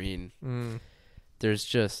 I mean, there's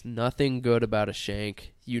just nothing good about a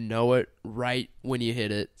shank. You know it right when you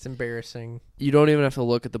hit it. It's embarrassing. You don't even have to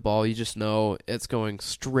look at the ball. You just know it's going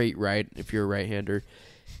straight right if you're a right-hander.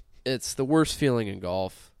 It's the worst feeling in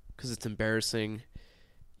golf because it's embarrassing.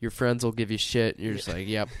 Your friends will give you shit. And you're just like,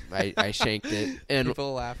 yep, I shanked it. And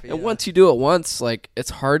People laugh at you. and once you do it once, like, it's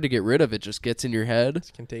hard to get rid of. It just gets in your head.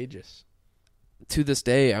 It's contagious. To this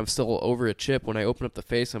day, I'm still over a chip. When I open up the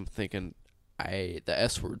face, I'm thinking, the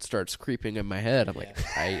S word starts creeping in my head. I'm like,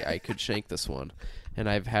 I could shank this one. And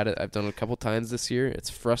I've done it a couple times this year. It's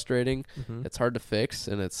frustrating. It's hard to fix,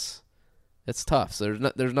 and it's tough. So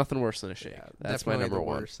there's nothing worse than a shank. Yeah, That's my definitely number the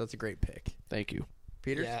one. worst. That's a great pick. Thank you.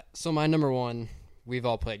 Peter? Yeah. So my number one, we've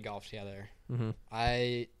all played golf together. Mm-hmm.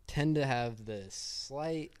 I tend to have the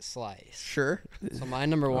slight slice. Sure. So my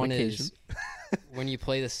number On one occasion. is when you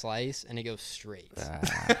play the slice and it goes straight.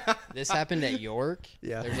 This happened at York.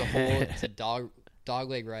 Yeah. There's a hole. It's a dog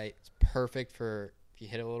leg right. It's perfect for if you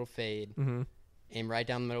hit a little fade. Mm-hmm. Aim right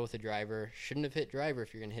down the middle with the driver. Shouldn't have hit driver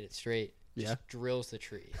if you're gonna hit it straight. Just drills the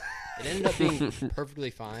tree. It ended up being perfectly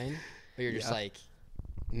fine, but you're just like,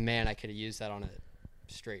 man, I could have used that on a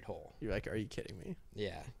straight hole. You're like, are you kidding me?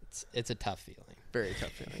 Yeah, it's a tough feeling. Very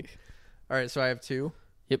tough feeling. All right, so I have two.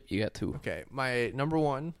 Yep, you got two. Okay, my number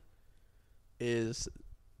one is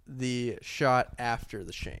the shot after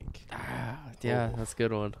the shank. Yeah, that's a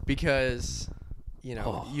good one. Because,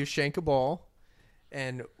 you shank a ball,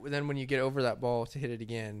 and then when you get over that ball to hit it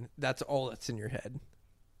again, that's all that's in your head.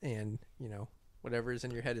 And, whatever is in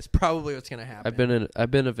your head is probably what's going to happen.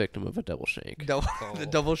 I've been a victim of a double shank. The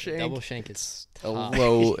double shank? Double shank is A tough.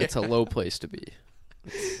 low. It's a low place to be.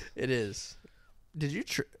 It is. Did you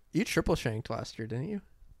you triple shanked last year, didn't you?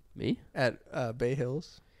 Me? At Bay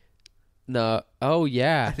Hills? No. Oh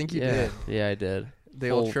yeah. I think you yeah. did. Yeah, I did. The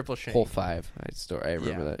old triple shank. Hole 5. I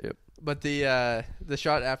remember that. Yep. But the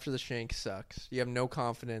shot after the shank sucks. You have no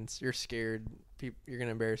confidence. You're scared. You're going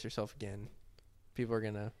to embarrass yourself again. People are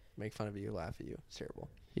going to make fun of you, laugh at you. It's terrible.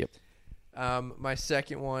 Yep. My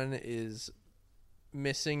second one is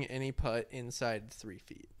missing any putt inside 3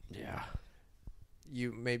 feet. Yeah.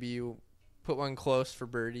 You put one close for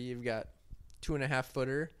birdie. You've got 2.5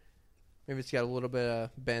 footer. Maybe it's got a little bit of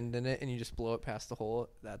bend in it, and you just blow it past the hole.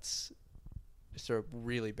 That's just a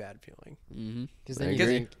really bad feeling. Mm-hmm. Because I then you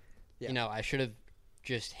agree. think, I should have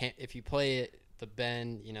just if you play it the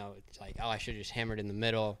bend, it's like, oh, I should have just hammered in the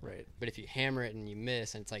middle. Right. But if you hammer it and you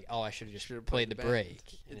miss, and it's like, oh, I should have just Should've played the bend. break.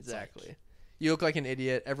 And Exactly. It's like, You look like an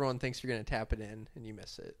idiot. Everyone thinks you're going to tap it in, and you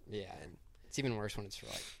miss it. yeah, and it's even worse when it's for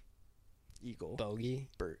like Eagle. bogey.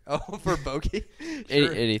 Bird. Oh, for bogey?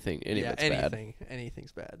 Anything. Yeah, Anything's bad.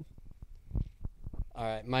 Anything's bad. All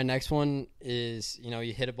right, my next one is,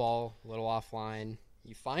 you hit a ball a little offline,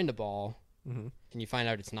 you find a ball, Mm-hmm. and you find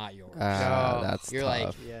out it's not yours. That's You're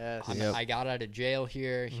tough. like, Yes. I got out of jail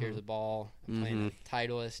here. Here's a ball. I'm playing a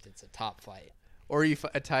Titleist. It's a top flight. Or a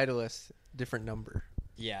Titleist, different number.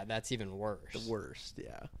 Yeah, that's even worse. The worst,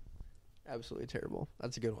 yeah. Absolutely terrible.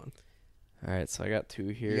 That's a good one. All right, so I got two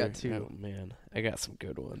here. You got two. Oh, man, I got some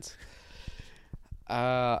good ones.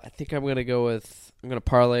 I think I'm gonna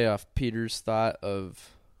parlay off Peter's thought of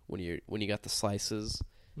when you got the slices,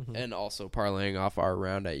 and also parlaying off our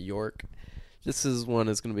round at York. This one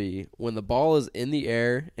is going to be when the ball is in the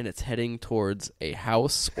air and it's heading towards a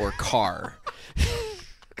house or car.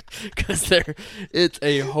 Because it's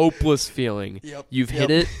a hopeless feeling. Yep. You've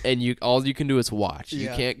hit it, and all you can do is watch.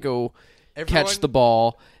 Yeah. You can't go Everyone- catch the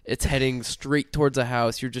ball. It's heading straight towards a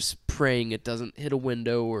house. You're just praying it doesn't hit a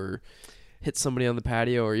window or hit somebody on the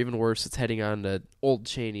patio, or even worse, it's heading on to Old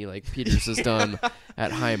Cheney like Peters has done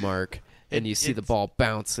at Highmark. And you see the ball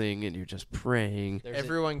bouncing, and you're just praying.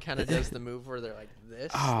 Everyone kind of does the move where they're like this.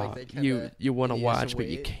 Oh, like they you want to just watch, but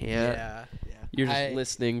you wait. can't. Yeah. You're just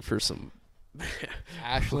listening for some.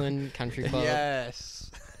 Ashland Country Club. Yes.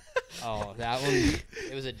 Oh, that one.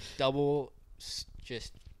 It was a double,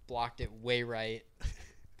 just blocked it way right,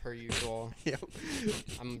 per usual. Yep.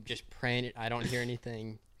 I'm just praying it. I don't hear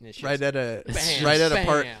anything. And it's just Right at a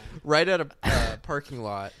bam, right at a parking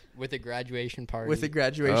lot with a graduation party. with a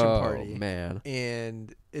graduation party. Man.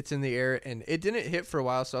 And it's in the air, and it didn't hit for a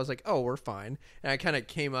while, so I was like, oh, we're fine. And I kind of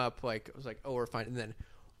came up I was like, oh, we're fine. And then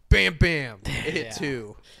bam, bam, it hit Yeah.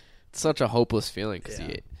 2. It's such a hopeless feeling because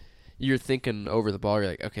Yeah. you're thinking over the ball. You're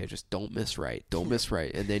like, okay, just don't miss right. Don't miss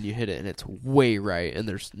right. And then you hit it, and it's way right, and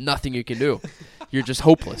there's nothing you can do. You're just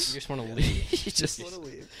hopeless. You just want to leave. You just Wanna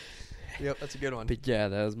leave. Yep, that's a good one. But yeah,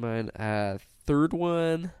 that was mine. Third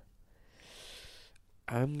one,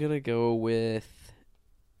 I'm going to go with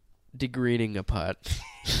degreening a putt.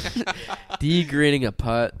 Degreening a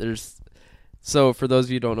putt. So for those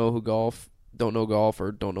of you who don't know golf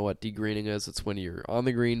or don't know what degreening is, it's when you're on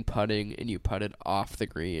the green putting and you put it off the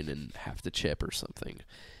green and have to chip or something.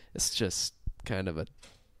 It's just kind of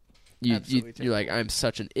you're like, I'm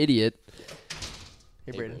such an idiot.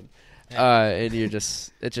 Hey, Brayden. And it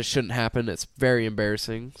just shouldn't happen. It's very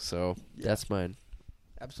embarrassing. So that's mine.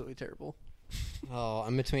 Absolutely terrible. Oh,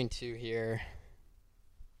 I'm between two here.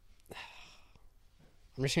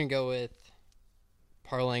 I'm just going to go with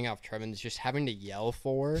parlaying off Trevin's, just having to yell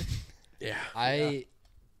for. Yeah. I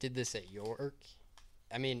did this at York.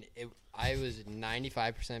 I mean, I was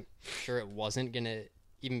 95% sure it wasn't going to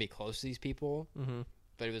even be close to these people,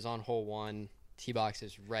 but it was on hole 1. T-box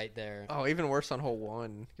is right there. Oh, even worse on hole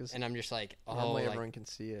 1. And I'm just like, normally like, everyone can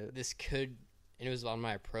see it. this could, and it was on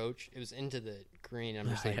my approach. It was into the green. I'm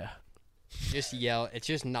just like, Yeah. just yell. It's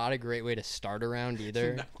just not a great way to start a round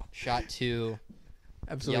either. No. Shot 2,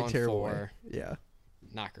 Absolutely yelling terrible. 4. Yeah.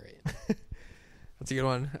 Not great. That's a good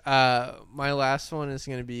one. My last one is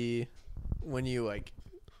going to be when you, like,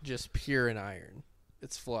 just pure an iron.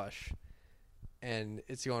 It's flush. And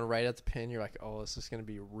it's going right at the pin. You're like, oh, this is going to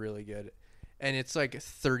be really good. And it's like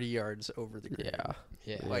 30 yards over the green. Yeah.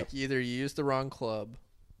 Yeah. Like, either you used the wrong club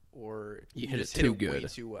or You hit just it too way good.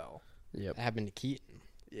 too well. Yep. That happened to Keaton.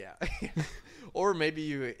 Yeah. Or maybe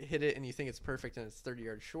you hit it and you think it's perfect and it's 30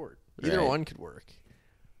 yards short. Either Right. one could work.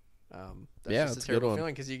 That's Yeah, just it's a a good terrible one.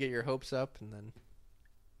 feeling because you get your hopes up and then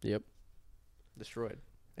Yep. destroyed.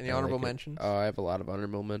 Any I honorable like it. mentions? Oh, I have a lot of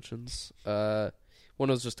honorable mentions. One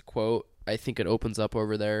was just a quote. I think it opens up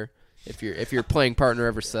over there. If your playing partner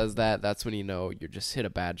ever says that, that's when you know you just hit a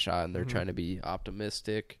bad shot and they're trying to be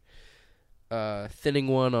optimistic. Thinning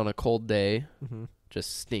one on a cold day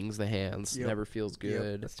just stings the hands. Yep. Never feels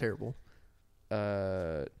good. That's terrible.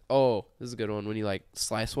 This is a good one. When you like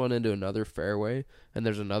slice one into another fairway and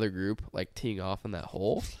there's another group like teeing off in that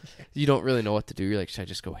hole, you don't really know what to do. You're like, should I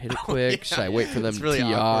just go hit it quick? Should I wait for them It's to really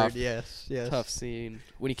tee awkward. off? Yes. Tough scene.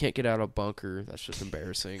 When you can't get out of a bunker, that's just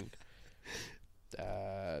embarrassing.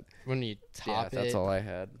 When you Yeah, top that's it, all I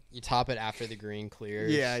had. you top it after the green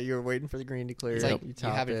clears. Yeah, you're waiting for the green to clear. It's like you you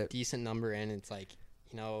top have a it. decent number in. It's like,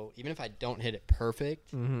 even if I don't hit it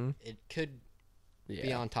perfect, it could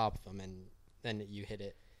be on top of them, and then you hit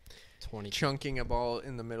it 20. Chunking a ball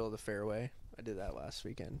in the middle of the fairway. I did that last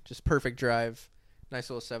weekend. Just perfect drive. Nice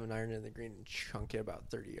little 7-iron in the green and chunk it about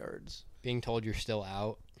 30 yards. Being told you're still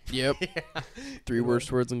out. Yep. 3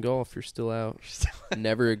 worst words in golf. You're still out.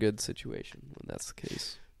 Never a good situation when that's the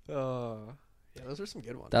case. Yeah, those are some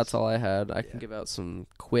good ones. That's all I had. I can give out some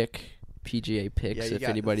quick PGA picks Yeah, you if got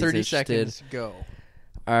anybody's 30 interested. seconds, go.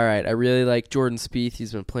 All right. I really like Jordan Spieth.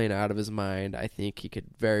 He's been playing out of his mind. I think he could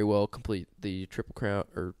very well complete the Triple Crown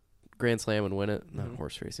or Grand Slam and win it. Not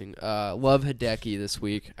horse racing. Love Hideki this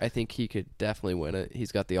week. I think he could definitely win it.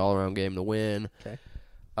 He's got the all-around game to win. Okay.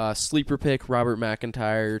 Sleeper pick, Robert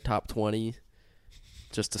McIntyre, top 20.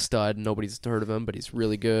 Just a stud. Nobody's heard of him, but he's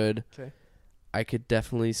really good. Okay. I could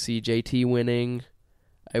definitely see JT winning.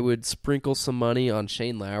 I would sprinkle some money on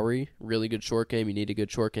Shane Lowry. Really good short game. You need a good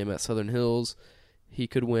short game at Southern Hills. He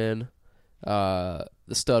could win. The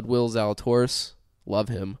stud Will Zalatoris. Love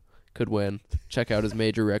him. Could win. Check out his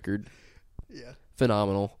major record. Yeah.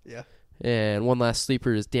 Phenomenal. Yeah. And one last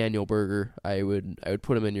sleeper is Daniel Berger. I would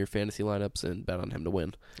put him in your fantasy lineups and bet on him to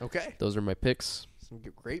win. Okay. Those are my picks. Some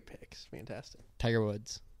great picks. Fantastic. Tiger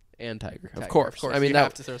Woods. And Tiger. Tiger, Of course. I mean, You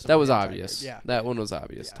have to throw that some was money on obvious. Tiger. Yeah. That one was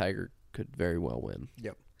obvious. Yeah. Tiger could very well win.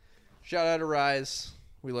 Yep. Shout out to Rise.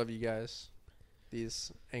 We love you guys.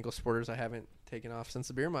 These ankle sporters I haven't taken off since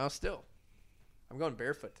the beer mile still. I'm going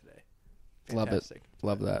barefoot today. Love it. Fantastic.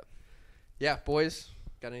 Love that. Yeah, boys.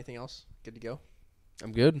 Got anything else? Good to go?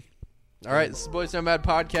 I'm good. All right, this is the Boys Down Bad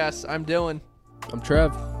podcast. I'm Dylan. I'm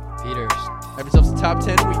Trev. Peters. Have yourselves a top 10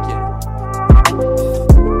 weekend.